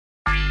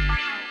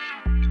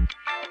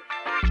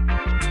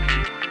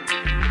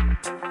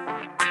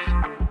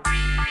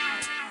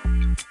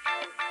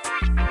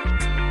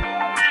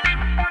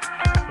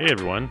Hey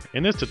everyone,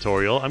 in this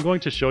tutorial I'm going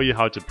to show you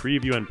how to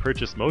preview and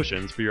purchase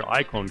motions for your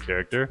iClone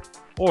character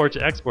or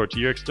to export to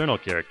your external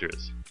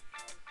characters.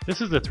 This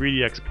is the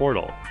 3DX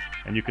portal,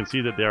 and you can see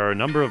that there are a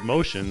number of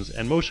motions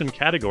and motion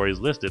categories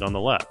listed on the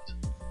left.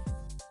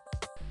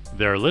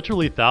 There are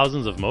literally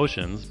thousands of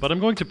motions, but I'm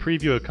going to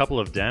preview a couple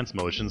of dance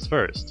motions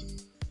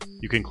first.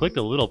 You can click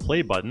the little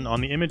play button on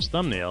the image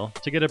thumbnail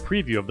to get a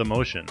preview of the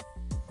motion.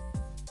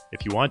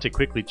 If you want to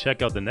quickly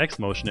check out the next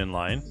motion in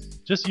line,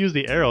 just use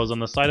the arrows on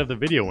the side of the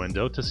video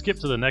window to skip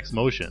to the next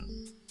motion.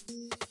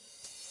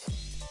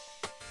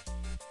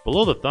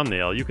 Below the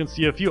thumbnail, you can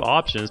see a few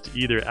options to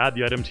either add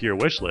the item to your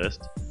wish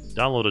list,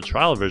 download a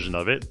trial version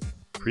of it,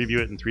 preview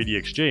it in 3D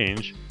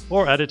Exchange,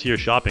 or add it to your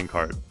shopping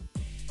cart.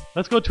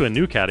 Let's go to a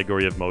new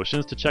category of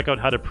motions to check out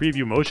how to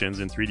preview motions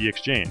in 3D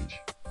Exchange.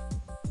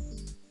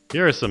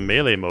 Here are some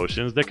melee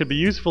motions that could be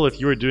useful if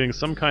you were doing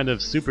some kind of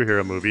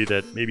superhero movie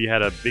that maybe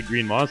had a big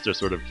green monster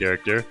sort of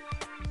character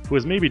who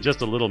was maybe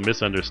just a little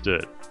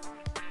misunderstood.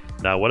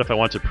 Now what if I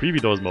want to preview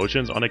those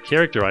motions on a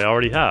character I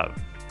already have?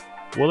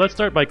 Well, let's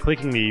start by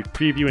clicking the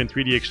Preview in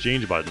 3D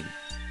Exchange button.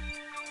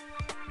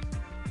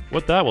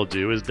 What that will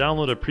do is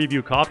download a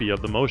preview copy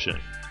of the motion.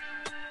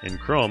 In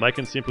Chrome, I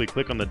can simply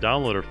click on the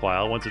downloader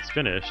file once it's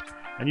finished,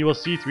 and you will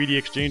see 3D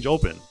Exchange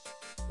open.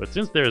 But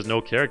since there is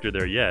no character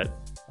there yet,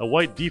 a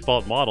white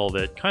default model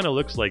that kinda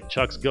looks like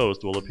Chuck's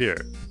ghost will appear.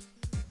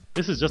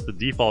 This is just the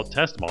default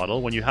test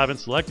model when you haven't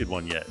selected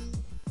one yet.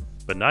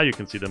 But now you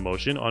can see the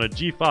motion on a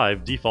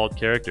G5 default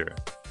character.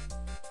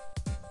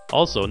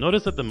 Also,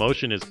 notice that the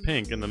motion is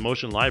pink in the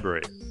motion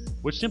library,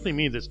 which simply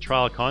means it's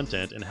trial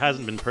content and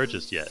hasn't been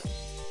purchased yet.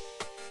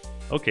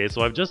 Okay,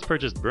 so I've just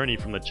purchased Bernie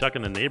from the Chuck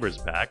and the Neighbors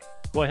pack,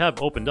 who I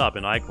have opened up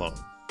in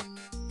iClone.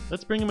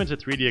 Let's bring him into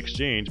 3D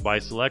Exchange by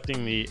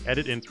selecting the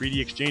Edit in 3D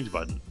Exchange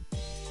button.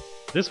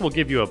 This will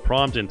give you a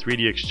prompt in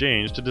 3D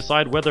Exchange to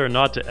decide whether or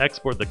not to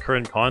export the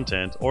current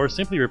content or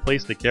simply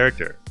replace the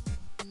character.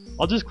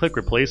 I'll just click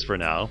Replace for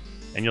now,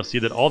 and you'll see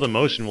that all the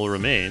motion will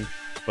remain,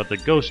 but the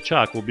Ghost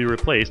Chuck will be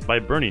replaced by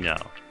Bernie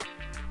now.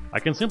 I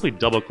can simply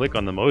double click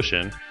on the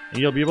motion, and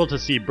you'll be able to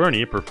see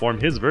Bernie perform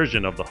his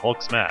version of the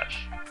Hulk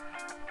smash.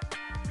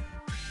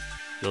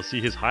 You'll see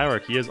his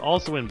hierarchy is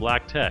also in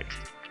black text,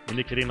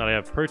 indicating that I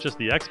have purchased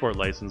the export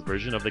license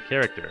version of the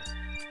character.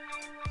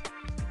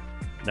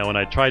 Now when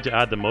I try to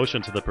add the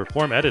motion to the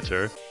Perform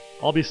editor,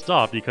 I'll be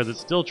stopped because it's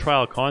still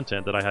trial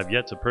content that I have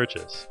yet to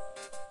purchase.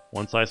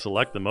 Once I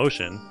select the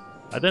motion,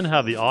 I then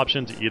have the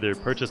option to either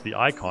purchase the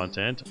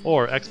iContent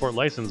or export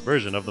license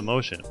version of the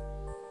motion.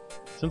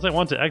 Since I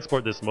want to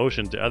export this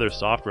motion to other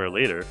software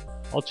later,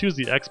 I'll choose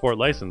the export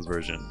license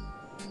version.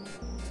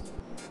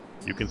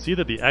 You can see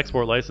that the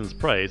export license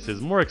price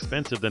is more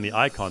expensive than the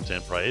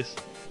iContent price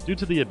due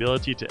to the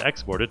ability to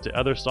export it to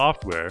other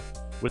software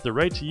with the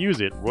right to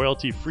use it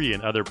royalty-free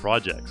in other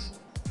projects.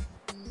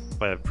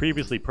 If I have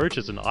previously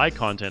purchased an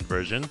iContent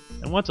version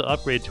and want to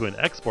upgrade to an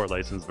export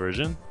license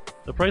version,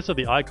 the price of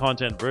the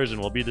iContent version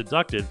will be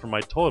deducted from my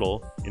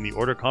total in the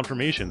order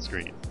confirmation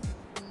screen.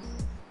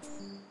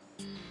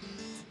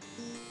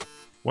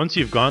 Once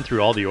you've gone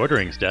through all the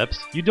ordering steps,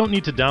 you don't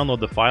need to download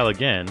the file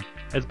again,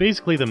 as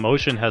basically the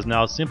motion has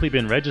now simply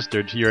been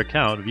registered to your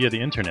account via the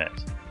internet.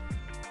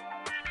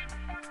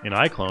 In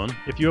iClone,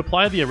 if you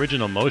apply the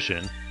original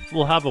motion, it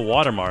will have a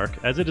watermark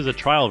as it is a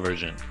trial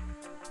version.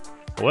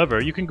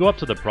 However, you can go up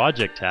to the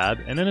Project tab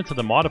and then into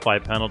the Modify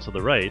panel to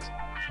the right,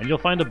 and you'll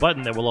find a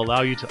button that will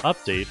allow you to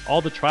update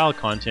all the trial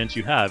content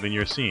you have in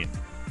your scene.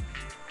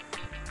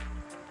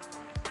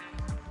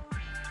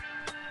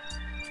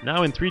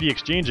 Now in 3D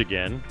Exchange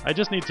again, I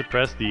just need to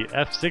press the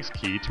F6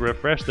 key to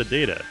refresh the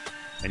data,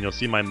 and you'll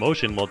see my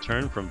motion will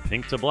turn from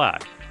pink to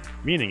black,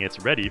 meaning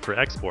it's ready for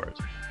export.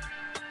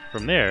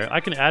 From there, I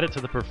can add it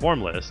to the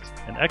Perform list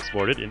and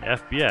export it in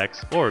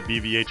FBX or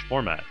BVH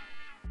format.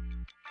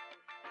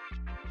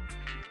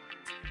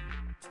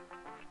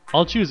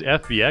 I'll choose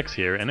FBX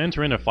here and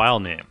enter in a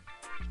file name.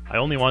 I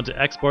only want to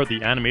export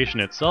the animation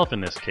itself in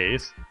this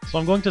case, so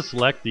I'm going to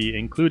select the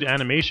Include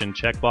Animation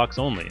checkbox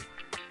only.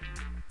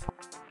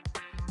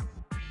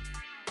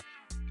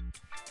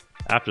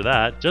 After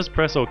that, just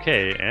press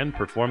OK and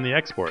perform the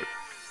export.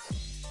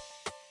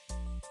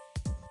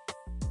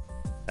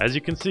 As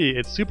you can see,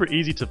 it's super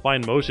easy to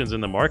find motions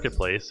in the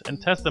marketplace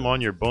and test them on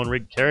your bone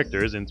rigged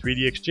characters in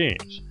 3D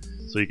Exchange,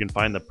 so you can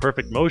find the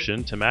perfect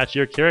motion to match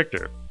your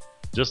character,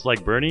 just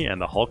like Bernie and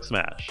the Hulk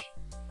smash.